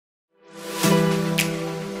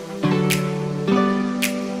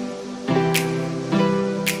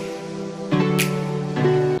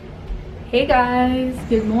Hey guys,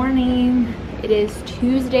 good morning. It is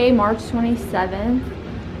Tuesday, March 27th.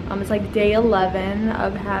 It's like day 11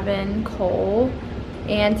 of having Cole,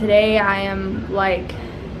 and today I am like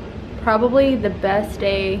probably the best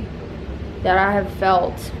day that I have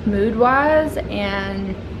felt mood wise,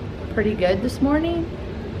 and pretty good this morning.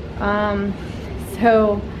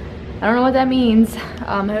 So I don't know what that means.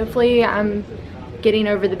 Hopefully I'm getting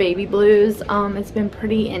over the baby blues. It's been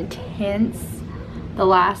pretty intense the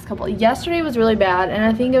last couple. Yesterday was really bad, and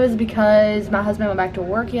I think it was because my husband went back to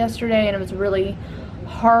work yesterday and it was really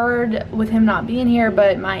hard with him not being here,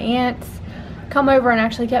 but my aunts come over and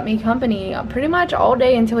actually kept me company pretty much all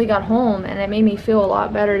day until he got home, and it made me feel a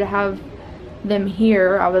lot better to have them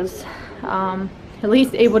here. I was at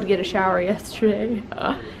least able to get a shower yesterday.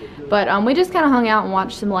 But we just kind of hung out and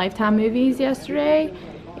watched some Lifetime movies yesterday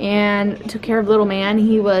and took care of little man.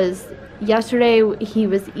 Yesterday he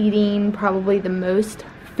was eating probably the most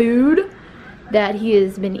food that he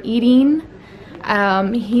has been eating.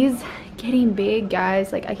 He's getting big,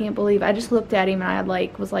 guys. Like, I can't believe, I just looked at him and I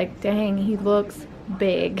was like, dang, he looks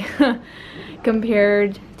big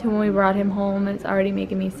compared to when we brought him home. It's already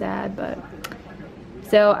making me sad. But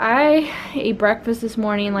so I ate breakfast this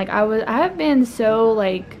morning. Like, I have been so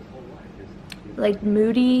like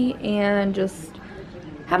moody and just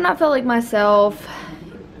have not felt like myself,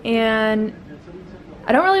 and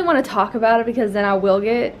I don't really want to talk about it because then I will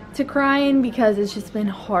get to crying, because it's just been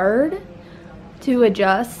hard to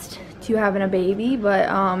adjust to having a baby. But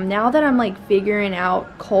now that I'm like figuring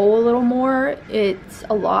out Cole a little more, it's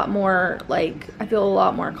a lot more like, I feel a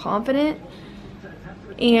lot more confident.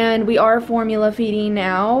 And we are formula feeding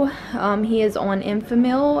now. He is on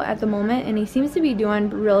Enfamil at the moment, and he seems to be doing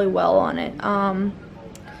really well on it.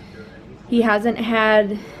 He hasn't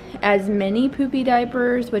had as many poopy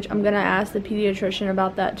diapers, which I'm gonna ask the pediatrician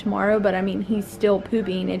about that tomorrow, but I mean, he's still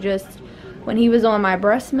pooping. It just, when he was on my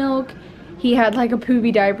breast milk, he had like a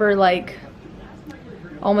poopy diaper like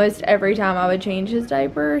almost every time I would change his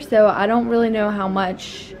diaper. So I don't really know how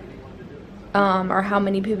much or how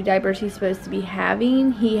many poopy diapers he's supposed to be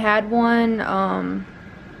having. He had one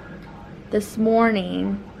this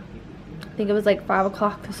morning. I think it was like 5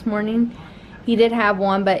 o'clock this morning. He did have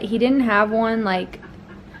one, but he didn't have one like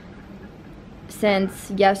since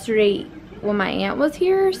yesterday when my aunt was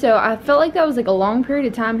here. So I felt like that was like a long period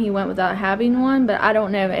of time he went without having one, but I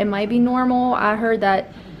don't know, it might be normal. I heard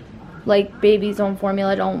that like babies on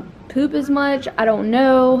formula don't poop as much. I don't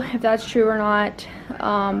know if that's true or not,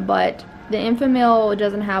 but the Enfamil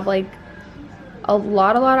doesn't have like a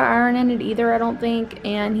lot of iron in it either, I don't think,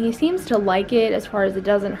 and he seems to like it as far as it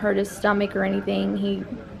doesn't hurt his stomach or anything.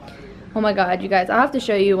 Oh my god, you guys, I'll have to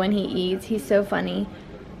show you when he eats. He's so funny.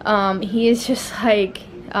 He is just like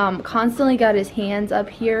constantly got his hands up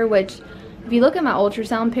here, which if you look at my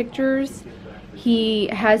ultrasound pictures, he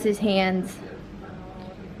has his hands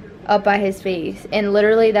up by his face, and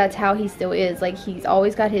literally that's how he still is. Like, he's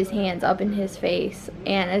always got his hands up in his face,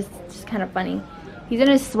 and it's just kind of funny. He's in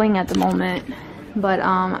his swing at the moment, but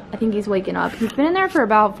I think he's waking up. He's been in there for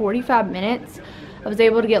about 45 minutes. I was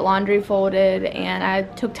able to get laundry folded, and I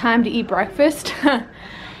took time to eat breakfast.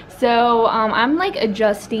 So I'm like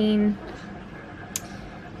adjusting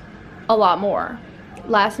a lot more.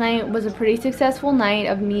 Last night was a pretty successful night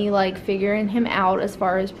of me like figuring him out as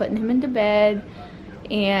far as putting him into bed,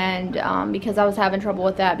 and because I was having trouble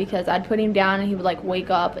with that, because I'd put him down and he would like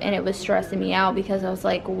wake up, and it was stressing me out because I was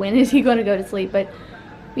like, when is he going to go to sleep? But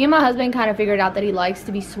me and my husband kind of figured out that he likes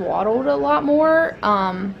to be swaddled a lot more.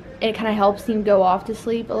 It kind of helps him go off to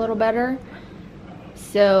sleep a little better.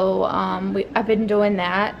 So I've been doing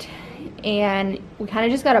that, and we kind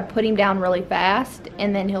of just got to put him down really fast,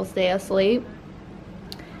 and then he'll stay asleep.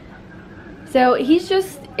 So it's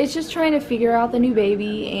just trying to figure out the new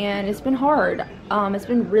baby, and it's been hard. It's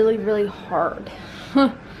been really hard.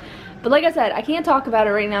 But like I said, I can't talk about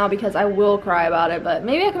it right now because I will cry about it, but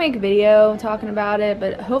maybe I can make a video talking about it.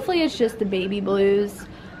 But hopefully it's just the baby blues.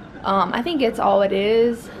 I think it's all it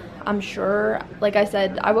is, I'm sure. Like I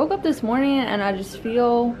said, I woke up this morning and I just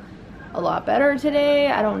feel a lot better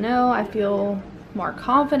today. I don't know, I feel more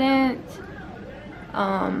confident.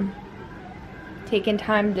 Taking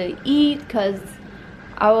time to eat, because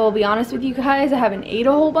I will be honest with you guys, I haven't ate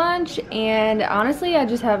a whole bunch, and honestly I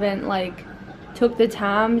just haven't like took the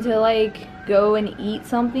time to like go and eat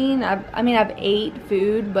something. I mean I've ate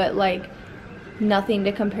food, but like nothing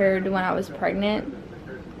to compare to when I was pregnant.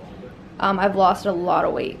 I've lost a lot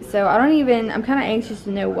of weight, so I'm kind of anxious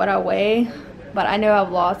to know what I weigh, but I know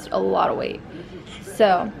I've lost a lot of weight.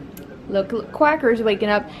 So look, Quacker's waking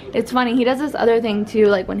up. It's funny, he does this other thing too,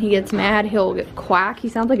 like when he gets mad he'll quack. He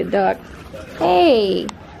sounds like a duck. Hey,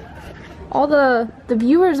 All the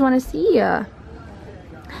viewers want to see ya.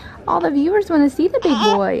 All the viewers want to see the big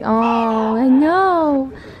boy. Oh, I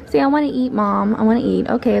know. See, I want to eat, Mom. I want to eat.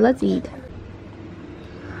 Okay, let's eat.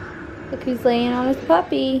 Look who's laying on his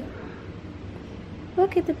puppy.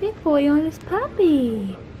 Look at the big boy on his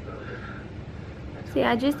puppy. See,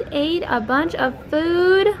 I just ate a bunch of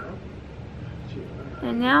food.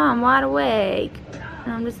 And now I'm wide awake.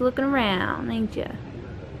 And I'm just looking around, ain't ya?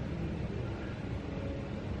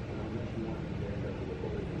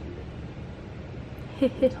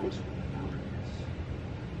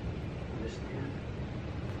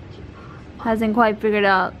 Hasn't quite figured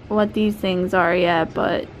out what these things are yet,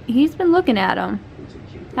 but he's been looking at them,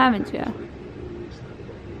 haven't you?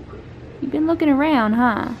 You've been looking around,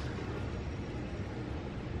 huh?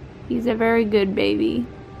 He's a very good baby.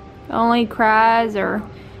 Only cries or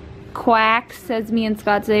quacks, as me and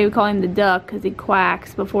Scott today, we call him the duck because he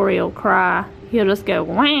quacks before he'll cry. He'll just go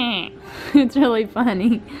wah. It's really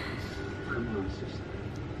funny.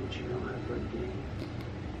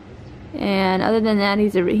 And other than that,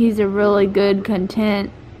 he's a really good,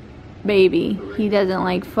 content baby. He doesn't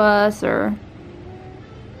like fuss or...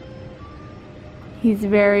 He's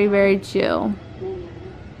very, very chill.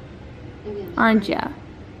 Aren't ya?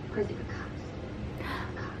 What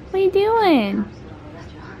are you doing?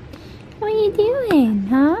 What are you doing,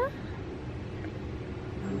 huh?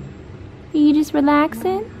 Are you just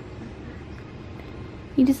relaxing?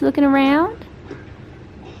 You just looking around?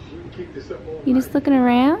 You just looking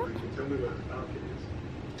around?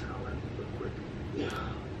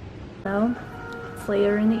 So, it's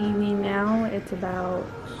later in the evening now. It's about...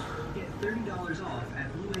 Get $30 off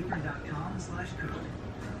at blueapron.com/code.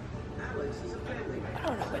 I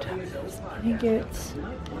don't know what time it is. I think it's...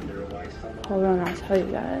 Hold on, I'll tell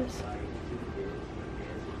you guys.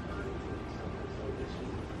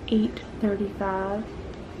 8:35.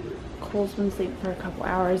 Cole's been asleep for a couple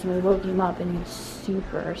hours and we woke him up and he's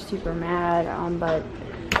super, super mad. But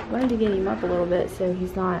I wanted to get him up a little bit so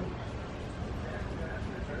he's not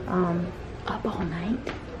up all night.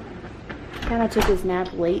 Kind of took his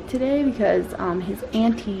nap late today because his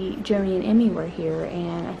auntie Joni and Emmy were here,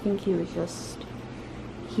 and I think he was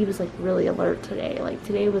like really alert today. Like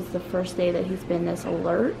today was the first day that he's been this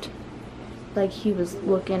alert. Like he was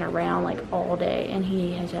looking around like all day, and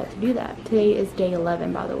he has had to do that. Today is day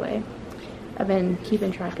 11, by the way. I've been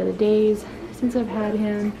keeping track of the days since I've had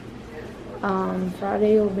him.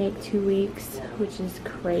 Friday will make 2 weeks, which is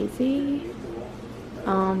crazy.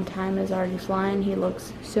 Time is already flying. He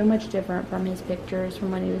looks so much different from his pictures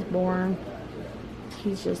from when he was born.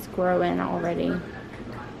 He's just growing already.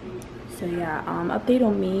 So yeah, update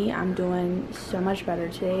on me. I'm doing so much better.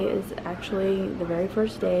 Today is actually the very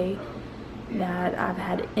first day that I've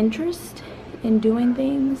had interest in doing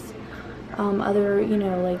things. Other, you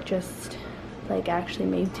know, like just like actually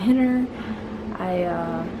made dinner. I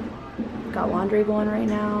got laundry going right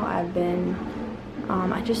now. I've been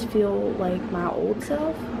I just feel like my old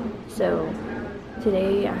self. So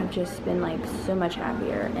today I've just been like so much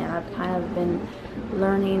happier, and I've kind of been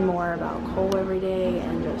learning more about Cole every day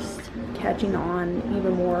and just catching on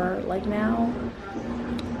even more like now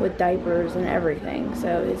with diapers and everything.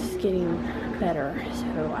 So it's getting better.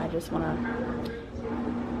 So I just want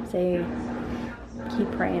to say keep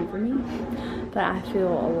praying for me, but I feel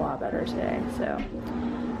a lot better today. So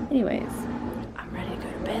anyways, I'm ready to go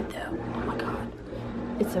to bed though. Oh my god.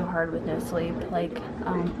 It's so hard with no sleep. Like,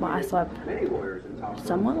 well, I slept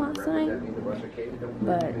somewhat last night,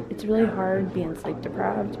 but it's really hard being sleep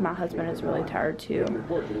deprived. My husband is really tired too,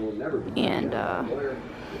 and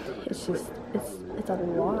it's just, it's a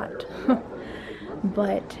lot.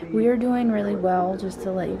 But we are doing really well, just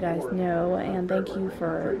to let you guys know, and thank you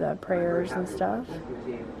for the prayers and stuff.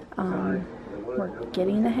 We're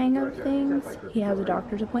getting the hang of things. He has a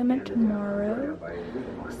doctor's appointment tomorrow,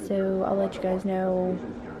 so I'll let you guys know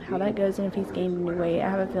how that goes and if he's gained any weight. I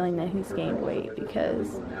have a feeling that he's gained weight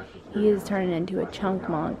because he is turning into a chunk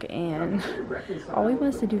monk, and all he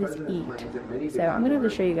wants to do is eat. So I'm gonna have to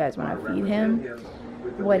show you guys when I feed him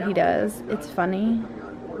what he does. It's funny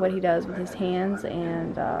what he does with his hands,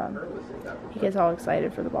 and he gets all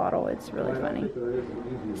excited for the bottle. It's really funny.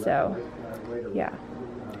 So yeah.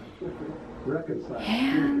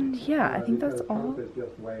 And yeah, I think that's all.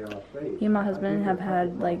 Me and my husband have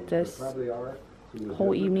had like this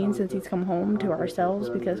whole evening since he's come home to ourselves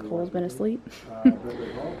because Cole's been asleep.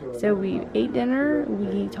 So we ate dinner,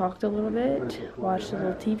 we talked a little bit, watched a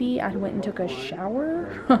little TV. I went and took a shower.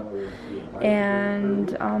 And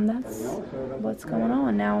that's what's going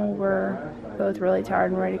on. Now we're both really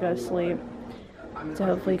tired and ready to go to sleep. So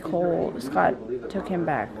hopefully Scott took him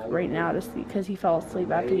back right now to sleep, because he fell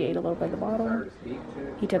asleep after he ate a little bit of the bottle.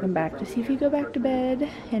 He took him back to see if he go back to bed,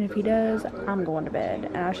 and if he does, I'm going to bed.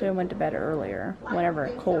 And I should have went to bed earlier, whenever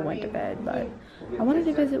Cole went to bed, but I wanted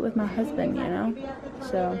to visit with my husband, you know?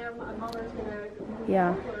 So,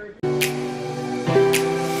 yeah.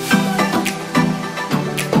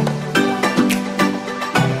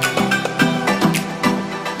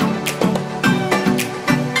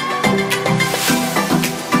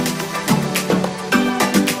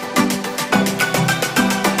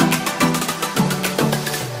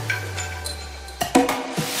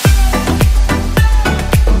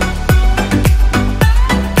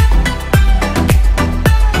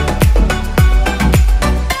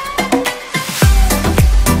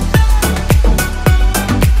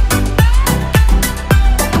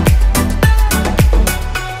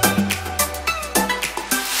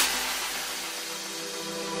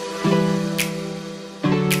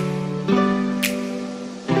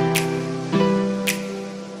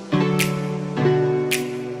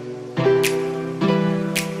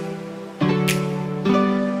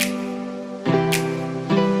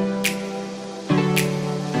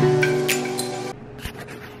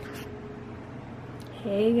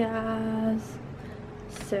 Hey guys,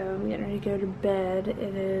 so I'm getting ready to go to bed.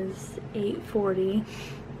 It is 8:40.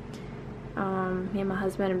 Me and my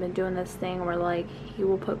husband have been doing this thing where like he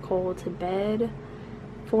will put Cole to bed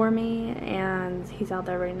for me, and he's out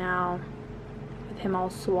there right now with him all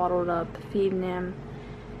swaddled up, feeding him,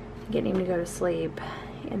 getting him to go to sleep,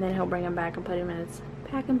 and then he'll bring him back and put him in his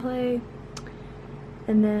pack and play,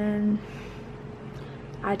 and then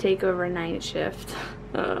I take over a night shift.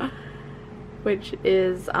 Which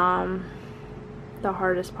is the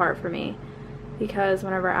hardest part for me, because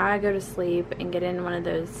whenever I go to sleep and get in one of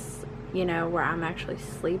those, you know, where I'm actually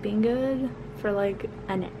sleeping good for like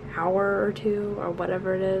an hour or two or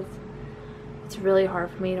whatever it is, it's really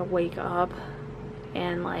hard for me to wake up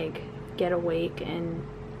and like get awake and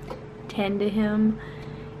tend to him.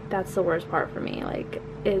 That's the worst part for me. Like,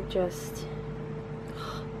 it just,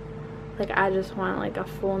 like, I just want like a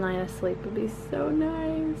full night of sleep would be so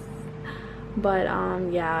nice. But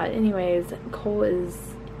yeah, anyways, Cole is,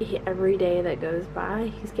 every day that goes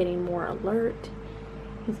by, he's getting more alert,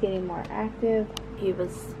 he's getting more active.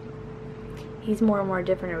 He's more and more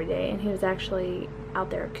different every day, and he was actually out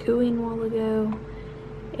there cooing a while ago,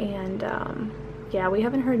 and yeah, we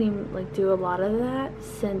haven't heard him like do a lot of that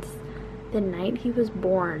since the night he was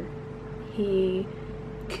born. He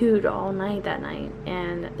cooed all night that night,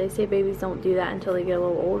 and they say babies don't do that until they get a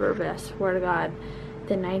little older, but I swear to God,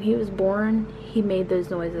 the night he was born, he made those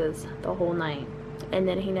noises the whole night, and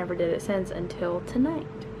then he never did it since until tonight.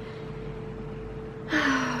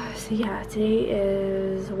 So yeah, today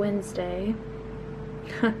is Wednesday.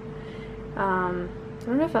 I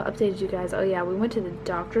don't know if I updated you guys. Oh yeah, we went to the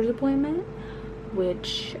doctor's appointment,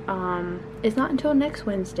 which is not until next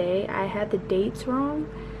Wednesday. I had the dates wrong,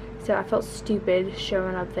 so I felt stupid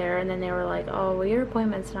showing up there, and then they were like, oh well, your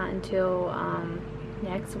appointment's not until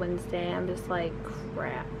next Wednesday. I'm just like,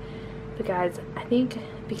 crap. But guys, I think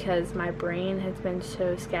because my brain has been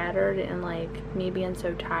so scattered and like me being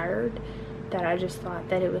so tired, that I just thought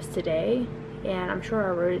that it was today, and I'm sure I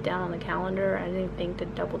wrote it down on the calendar. I didn't think to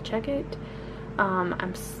double check it.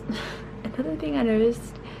 Another thing I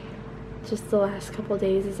noticed just the last couple of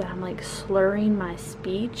days is that I'm like slurring my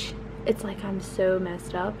speech. It's like I'm so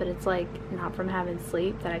messed up, but it's like not from having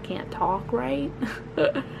sleep that I can't talk right.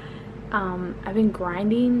 I've been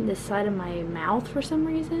grinding this side of my mouth for some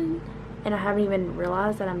reason, and I haven't even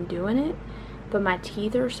realized that I'm doing it, but my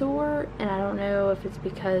teeth are sore, and I don't know if it's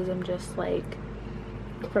because I'm just like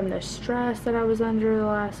from the stress that I was under the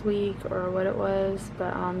last week or what it was.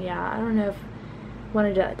 But yeah, I don't know if I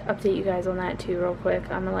wanted to update you guys on that too real quick.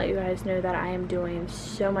 I'm gonna let you guys know that I am doing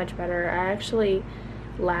so much better. I actually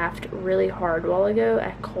laughed really hard a while ago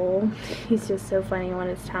at Cole. He's just so funny when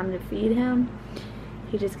it's time to feed him.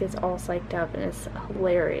 He just gets all psyched up, and it's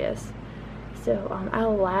hilarious. So I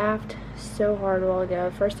laughed so hard a while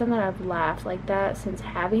ago. First time that I've laughed like that since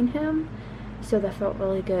having him, so that felt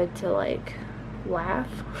really good to like laugh.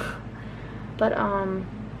 But I'm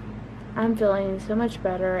feeling so much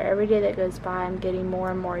better. Every day that goes by, I'm getting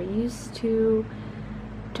more and more used to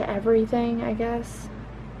everything, I guess.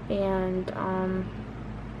 And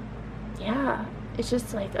yeah, it's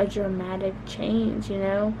just like a dramatic change, you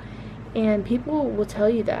know. And people will tell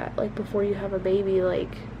you that, like, before you have a baby,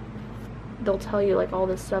 like, they'll tell you, like, all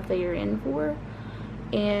the stuff that you're in for,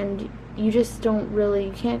 and you just don't really,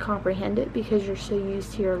 you can't comprehend it because you're so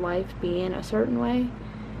used to your life being a certain way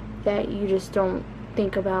that you just don't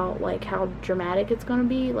think about, like, how dramatic it's gonna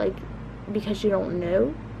be. Like, because you don't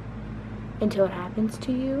know until it happens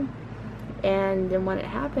to you. And then when it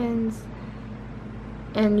happens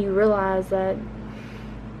and you realize that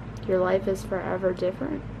your life is forever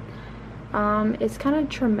different, it's kind of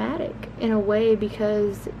traumatic in a way,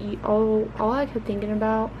 because all I kept thinking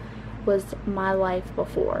about was my life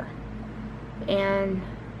before. And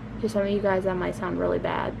to some of you guys that might sound really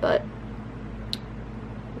bad, but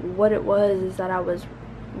what it was is that I was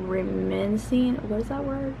reminiscing, what is that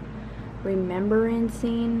word? Remembering,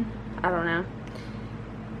 I don't know,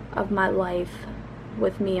 of my life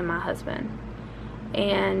with me and my husband.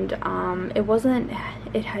 And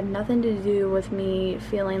it had nothing to do with me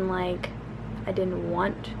feeling like I didn't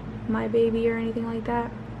want my baby or anything like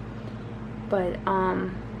that. But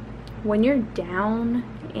when you're down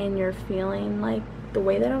and you're feeling like the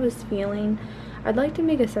way that I was feeling, I'd like to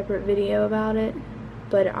make a separate video about it,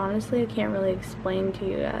 but honestly I can't really explain to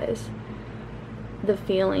you guys the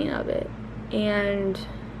feeling of it. And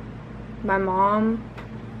my mom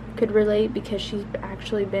could relate because she's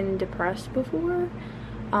actually been depressed before.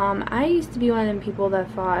 I used to be one of them people that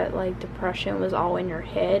thought like depression was all in your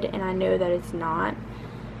head, and I know that it's not.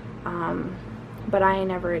 But I ain't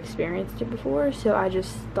never experienced it before, so I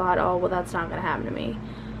just thought, oh, well, that's not gonna happen to me.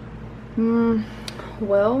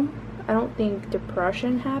 Well, I don't think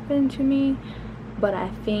depression happened to me, but I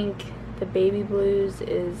think the baby blues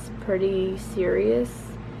is pretty serious.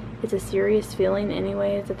 It's a serious feeling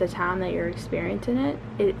anyways at the time that you're experiencing it.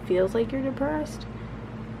 It feels like you're depressed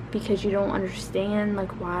because you don't understand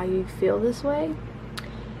like why you feel this way.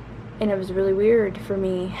 And it was really weird for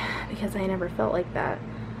me because I never felt like that.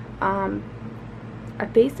 I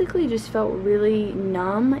basically just felt really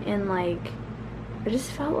numb, and like I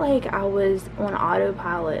just felt like I was on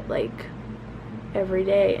autopilot like every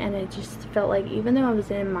day. And it just felt like, even though I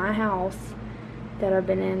was in my house that I've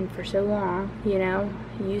been in for so long, you know,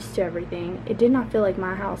 used to everything, it did not feel like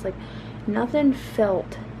my house. Like nothing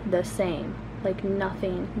felt the same, like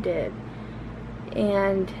nothing did.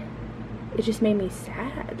 And it just made me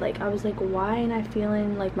sad. Like I was like, why am I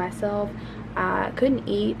feeling like myself? I couldn't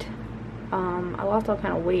eat. I lost all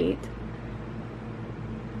kind of weight.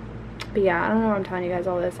 But yeah, I don't know why I'm telling you guys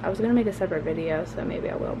all this. I was gonna make a separate video, so maybe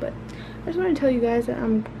I will, but I just want to tell you guys that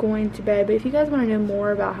I'm going to bed. But if you guys want to know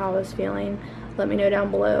more about how I was feeling, let me know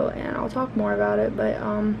down below and I'll talk more about it. But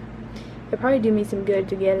it'd probably do me some good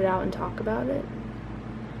to get it out and talk about it.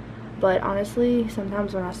 But honestly,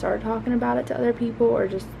 sometimes when I start talking about it to other people, or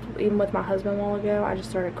just even with my husband a while ago, I just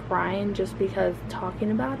started crying just because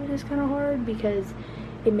talking about it is kind of hard, because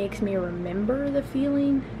it makes me remember the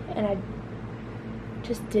feeling, and I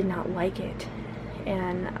just did not like it.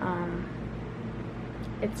 And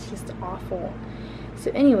it's just awful.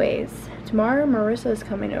 So anyways, tomorrow Marissa is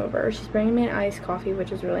coming over. She's bringing me an iced coffee,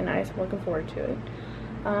 which is really nice. I'm looking forward to it.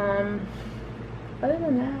 Other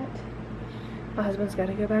than that, my husband's got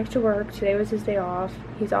to go back to work. Today was his day off.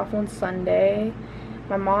 He's off on Sunday.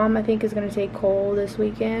 My mom, I think, is going to take Cole this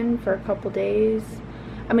weekend for a couple days.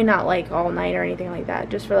 I mean, not like all night or anything like that,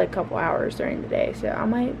 just for like a couple hours during the day. So I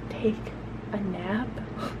might take a nap.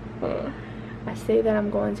 I say that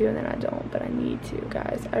I'm going to, and then I don't, but I need to,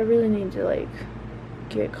 guys. I really need to like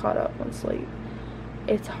get caught up on sleep.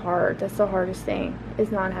 It's hard. That's the hardest thing,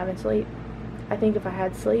 is not having sleep. I think if I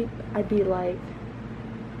had sleep, I'd be like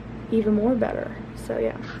even more better. So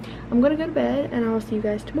yeah, I'm gonna go to bed, and I'll see you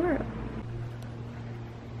guys tomorrow.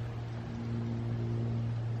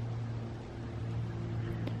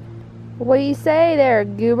 What do you say there,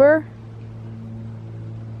 goober?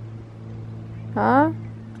 Huh?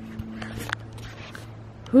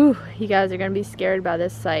 Whew, you guys are gonna be scared by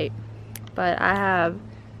this sight. But I have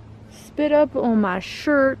spit up on my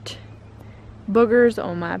shirt, boogers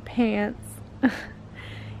on my pants.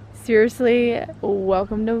 Seriously,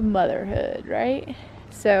 welcome to motherhood, right?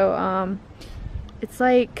 So, it's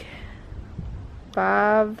like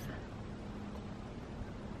 5.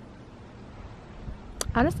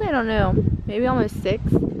 Honestly, I don't know. Maybe almost 6.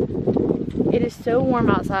 It is so warm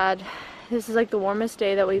outside. This is like the warmest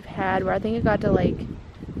day that we've had, where I think it got to like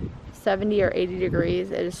 70 or 80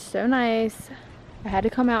 degrees. It is so nice. I had to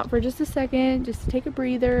come out for just a second just to take a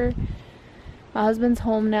breather. My husband's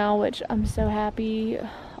home now, which I'm so happy.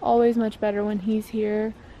 Always much better when he's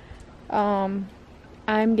here. I'm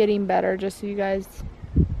getting better, just so you guys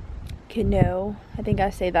can know. I think I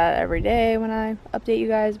say that every day when I update you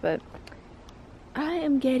guys, but I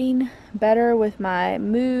am getting better with my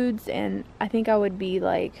moods, and I think I would be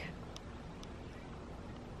like,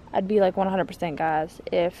 I'd be like 100% guys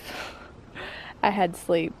if I had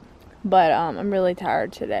sleep. But I'm really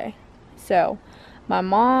tired today. So my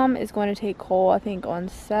mom is going to take Cole, I think, on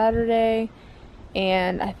Saturday,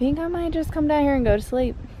 And I think I might just come down here and go to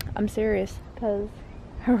sleep. I'm serious, because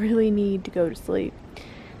I really need to go to sleep.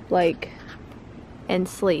 Like, and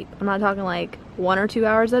sleep. I'm not talking like 1 or 2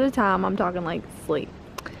 hours at a time. I'm talking like sleep.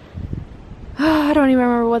 I don't even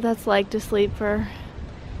remember what that's like to sleep for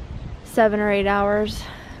 7 or 8 hours.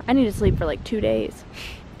 I need to sleep for like 2 days.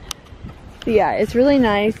 But yeah, it's really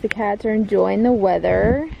nice. The cats are enjoying the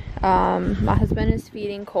weather. My husband is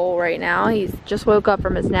feeding Cole right now. He's just woke up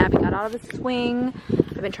from his nap. He got out of his swing.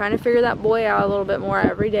 I've been trying to figure that boy out a little bit more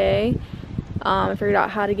every day. I figured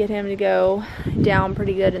out how to get him to go down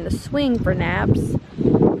pretty good in the swing for naps.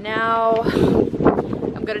 Now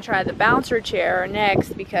I'm gonna try the bouncer chair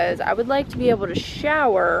next, because I would like to be able to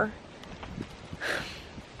shower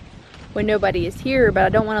when nobody is here, but I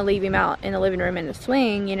don't want to leave him out in the living room in the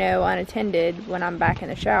swing, you know, unattended when I'm back in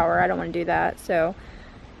the shower. I don't want to do that. So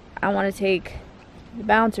I want to take the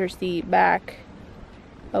bouncer seat back.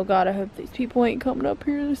 Oh God, I hope these people ain't coming up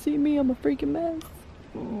here to see me. I'm a freaking mess.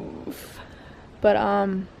 Oof. But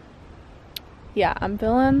yeah, I'm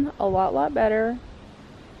feeling a lot better.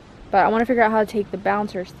 But I want to figure out how to take the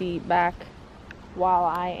bouncer seat back while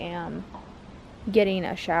I am getting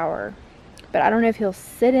a shower. But I don't know if he'll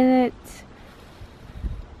sit in it.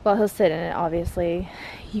 Well, he'll sit in it, obviously.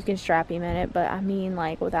 You can strap him in it, but I mean,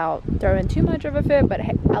 like, without throwing too much of a fit. But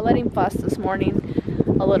I let him fuss this morning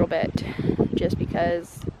a little bit, just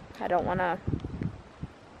because I don't want to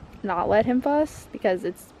not let him fuss, because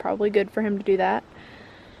it's probably good for him to do that.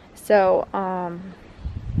 So,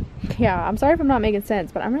 yeah, I'm sorry if I'm not making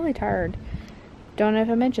sense, but I'm really tired. Don't know if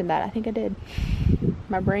I mentioned that. I think I did.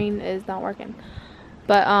 My brain is not working.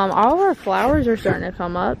 But all of our flowers are starting to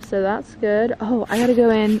come up, so that's good. Oh, I gotta go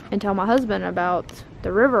in and tell my husband about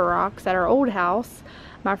the river rocks at our old house.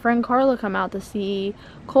 My friend Carla come out to see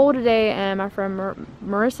Cole today, and my friend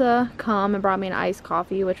Marissa come and brought me an iced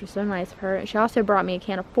coffee, which was so nice of her. And she also brought me a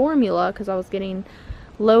can of formula, because I was getting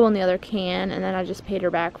low on the other can, and then I just paid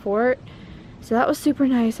her back for it. So that was super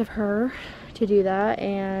nice of her to do that.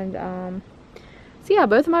 And so yeah,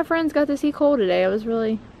 both of my friends got to see Cole today. It was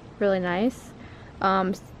really nice.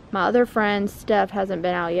 My other friend Steph hasn't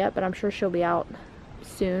been out yet, but I'm sure she'll be out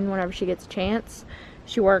soon whenever she gets a chance.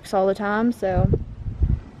 She works all the time, so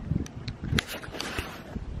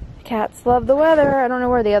cats love the weather. I don't know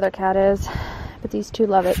where the other cat is, but these two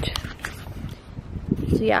love it.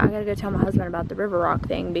 So yeah, I gotta go tell my husband about the river rock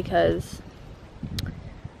thing, because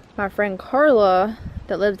my friend Carla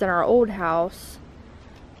that lives in our old house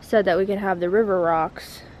said that we could have the river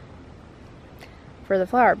rocks for the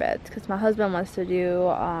flower beds, because my husband wants to do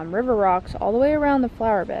river rocks all the way around the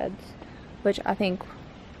flower beds, which I think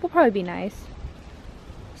will probably be nice.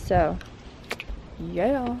 So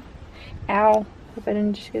yeah. Ow, hope I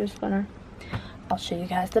didn't just get a splinter. I'll show you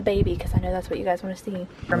guys the baby, because I know that's what you guys want to see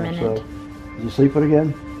for a minute. So, did you sleep it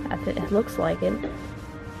again? It looks like it.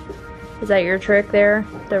 Is that your trick there?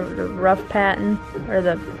 The rough patting, or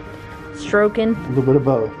the stroking? A little bit of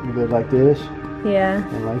both. A little bit like this. Yeah.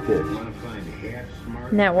 And like this.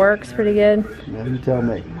 And that works pretty good? Now you tell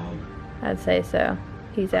me. I'd say so.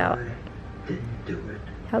 He's out.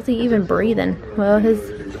 How's he even breathing? Well,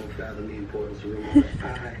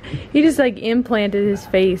 he just like implanted his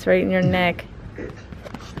face right in your neck.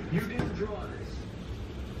 You didn't draw this.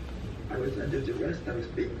 I was under arrest. I was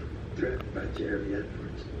being threatened by Jerry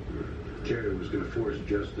Edwards. Jerry was going to force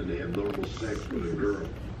Justin to have normal sex with a girl.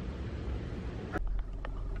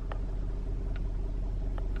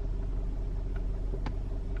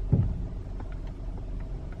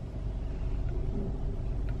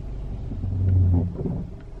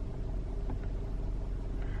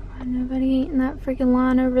 Nobody ate in that freaking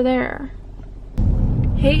line over there.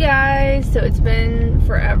 Hey guys, so it's been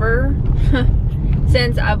forever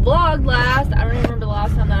since I vlogged last. I don't even remember the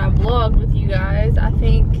last time that I vlogged with you guys. I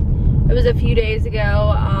think it was a few days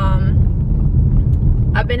ago.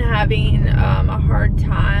 I've been having a hard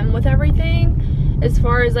time with everything. As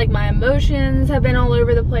far as like my emotions have been all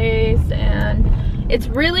over the place, and it's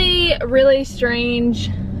really strange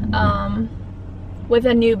with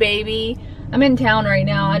a new baby. I'm in town right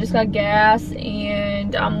now. I just got gas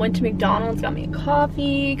and went to McDonald's, got me a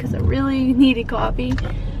coffee because I really needed coffee.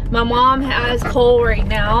 My mom has Cole right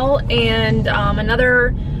now, and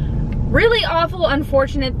another really awful,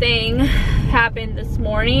 unfortunate thing happened this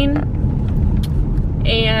morning.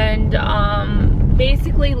 And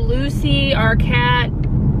basically Lucy, our cat,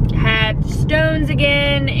 had stones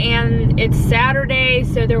again, and it's Saturday,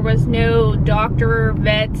 so there was no doctor or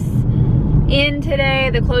vets in today.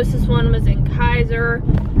 The closest one was in Kaiser.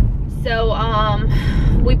 So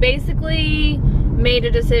we basically made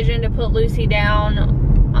a decision to put Lucy down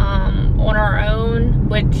on our own,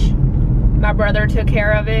 which my brother took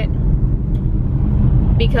care of it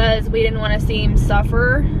because we didn't want to see him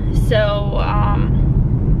suffer. So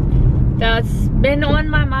that's been on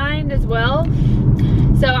my mind as well.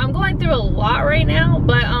 So I'm going through a lot right now,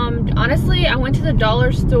 but honestly, I went to the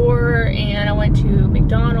dollar store and I went to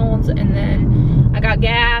McDonald's, and then I got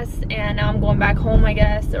gas, and now I'm going back home, I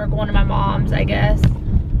guess, or going to my mom's, I guess.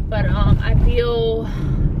 But I feel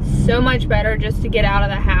so much better just to get out of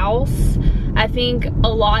the house. I think a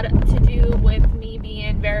lot to do with me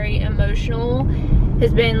being very emotional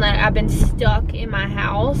has been that I've been stuck in my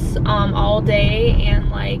house all day,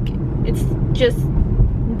 and like it's just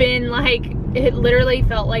been like, it literally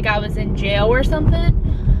felt like I was in jail or something.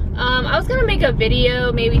 I was gonna make a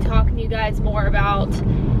video maybe talking to you guys more about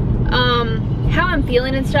how I'm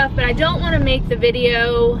feeling and stuff, but I don't want to make the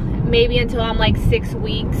video maybe until I'm like 6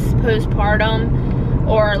 weeks postpartum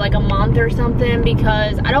or like a month or something,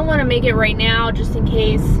 because I don't want to make it right now just in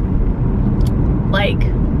case like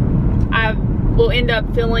I will end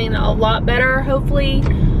up feeling a lot better hopefully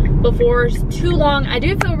before too long. I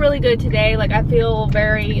do feel really good today. Like I feel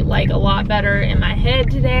very like a lot better in my head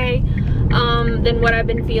today than what I've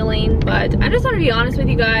been feeling. But I just want to be honest with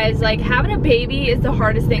you guys, like having a baby is the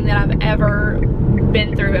hardest thing that I've ever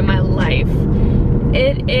been through in my life.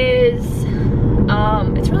 It is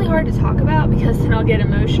it's really hard to talk about because then I'll get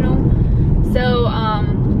emotional. So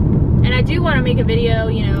and I do want to make a video,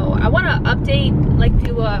 you know, I want to update, like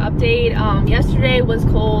do a update. Yesterday was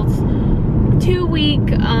Cole's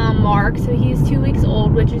 2-week mark, so he's 2 weeks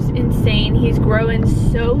old, which is insane. He's growing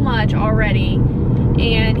so much already,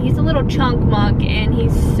 and he's a little chunk monk, and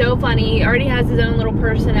he's so funny. He already has his own little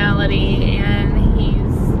personality,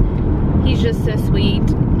 and he's just so sweet.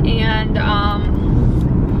 And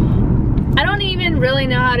I don't even really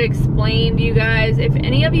know how to explain to you guys, if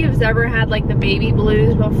any of you have ever had like the baby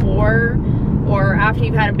blues before, or after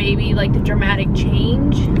you've had a baby, like the dramatic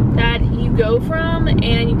change that you go from,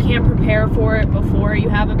 and you can't prepare for it before you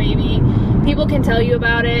have a baby. People can tell you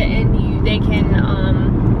about it, and they can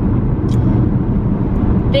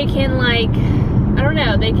like, I don't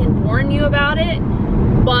know, they can warn you about it,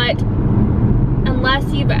 but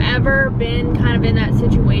unless you've ever been kind of in that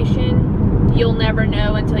situation, you'll never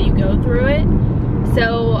know until you go through it.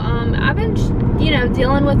 So I've been, you know,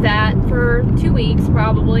 dealing with that for 2 weeks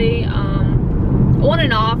probably, on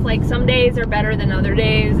and off. Like some days are better than other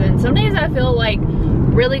days, and some days I feel like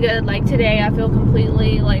really good. Like today I feel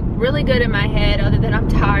completely like really good in my head, other than I'm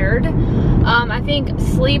tired. I think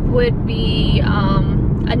sleep would be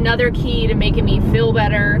another key to making me feel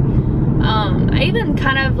better. I even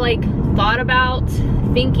kind of like thought about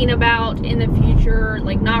thinking about in the future,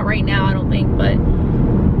 like not right now I don't think, but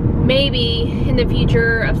maybe in the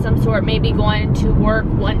future of some sort, maybe going to work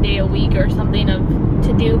 1 day a week or something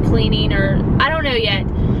to do cleaning, or I don't know yet.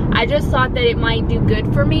 I just thought that it might do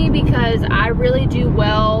good for me because I really do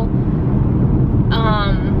well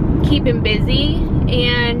keeping busy,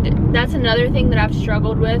 and that's another thing that I've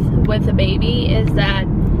struggled with a baby, is that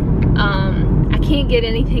I can't get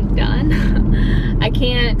anything done. I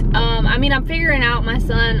can't, I mean, I'm figuring out my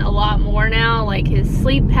son a lot more now, like his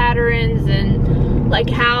sleep patterns and like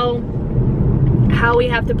how we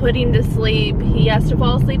have to put him to sleep. He has to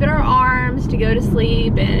fall asleep in our arms to go to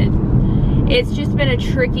sleep, and it's just been a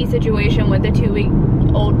tricky situation with a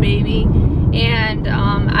 2-week-old baby. And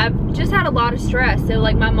I've just had a lot of stress. So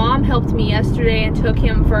like my mom helped me yesterday and took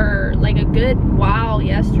him for like a good while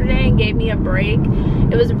yesterday and gave me a break.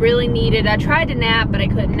 It was really needed. I tried to nap, but I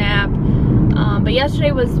couldn't nap. But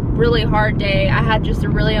yesterday was a really hard day. I had just a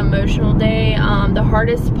really emotional day. The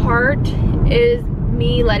hardest part is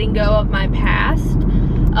me letting go of my past,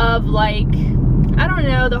 of like, I don't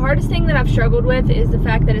know, the hardest thing that I've struggled with is the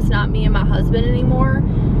fact that it's not me and my husband anymore,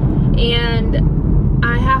 and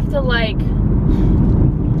I have to like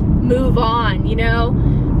move on, you know,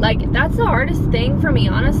 like that's the hardest thing for me,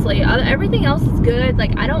 honestly. Everything else is good.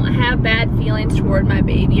 Like I don't have bad feelings toward my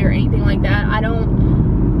baby or anything like that.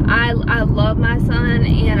 I love my son,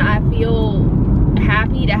 and I feel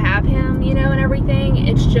happy to have him, you know, and everything.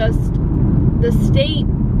 It's just the state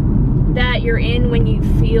that you're in when you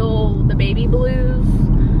feel the baby blues.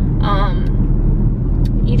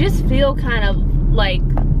 You just feel kind of like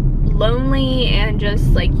lonely, and just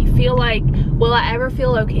like you feel like, will I ever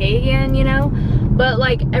feel okay again, you know? But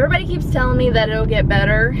like everybody keeps telling me that it'll get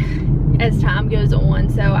better as time goes on,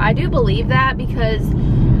 so I do believe that, because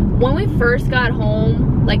when we first got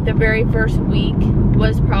home, like the very first week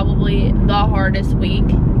was probably the hardest week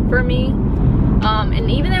for me.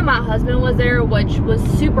 And even though my husband was there, which was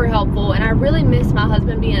super helpful, and I really miss my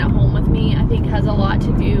husband being at home with me, I think has a lot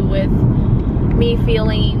to do with me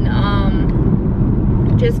feeling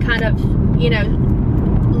just kind of, you know,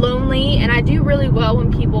 lonely. And I do really well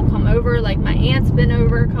when people come over. Like my aunt's been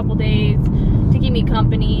over a couple days to keep me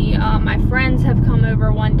company. My friends have come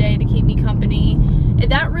over one day to keep me company. And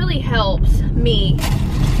that really helps me.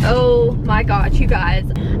 Oh my gosh, you guys.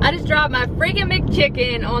 I just dropped my freaking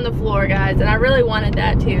McChicken on the floor, guys. And I really wanted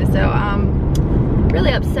that too. So I'm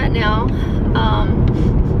really upset now.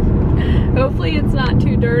 Hopefully it's not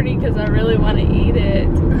too dirty because I really want to eat it.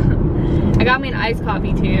 I got me an iced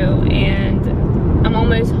coffee too, and I'm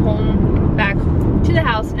almost home back to the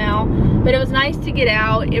house now. But it was nice to get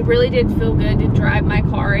out. It really did feel good to drive my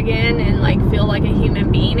car again and like feel like a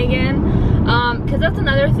human being again. Because that's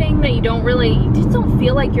another thing that you just don't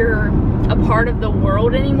feel like you're a part of the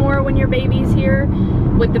world anymore when your baby's here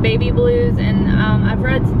with the baby blues. And I've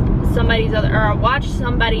read I watched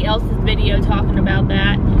somebody else's video talking about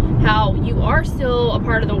that, how you are still a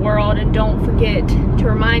part of the world, and don't forget to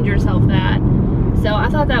remind yourself that. So I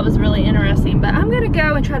thought that was really interesting. But I'm gonna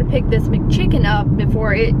go and try to pick this McChicken up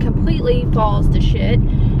before it completely falls to shit.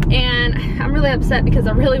 And I'm really upset because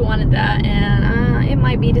I really wanted that, and it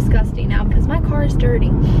might be disgusting now because my car is dirty.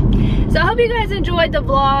 So I hope you guys enjoyed the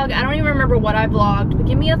vlog. I don't even remember what I vlogged, but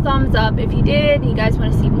give me a thumbs up if you did and you guys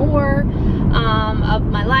want to see more of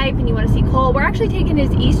my life and you want to see Cole. We're actually taking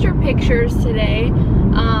his Easter pictures today.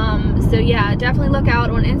 So yeah, definitely look out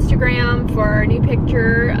on Instagram for a new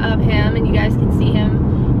picture of him, and you guys can see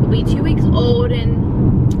him. He'll be 2 weeks old,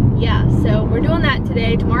 and yeah, so we're doing that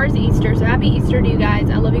today. Tomorrow's Easter, so happy Easter to you guys.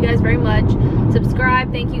 I love you guys very much.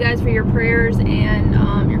 Subscribe. Thank you guys for your prayers and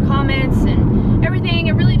your comments and everything.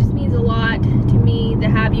 It really just means a lot to me to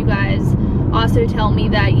have you guys also tell me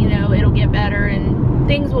that, you know, it'll get better and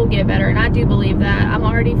things will get better, and I do believe that. I'm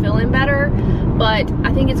already feeling better, but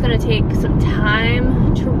I think it's going to take some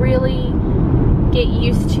time to really get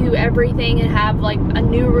used to everything and have like a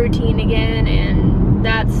new routine again. And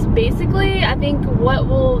that's basically, I think, what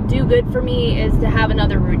will do good for me is to have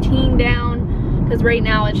another routine down, because right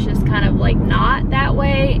now it's just kind of like not that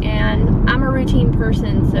way, and I'm a routine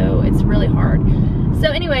person, so it's really hard. So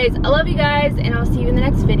anyways, I love you guys, and I'll see you in the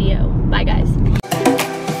next video. Bye guys.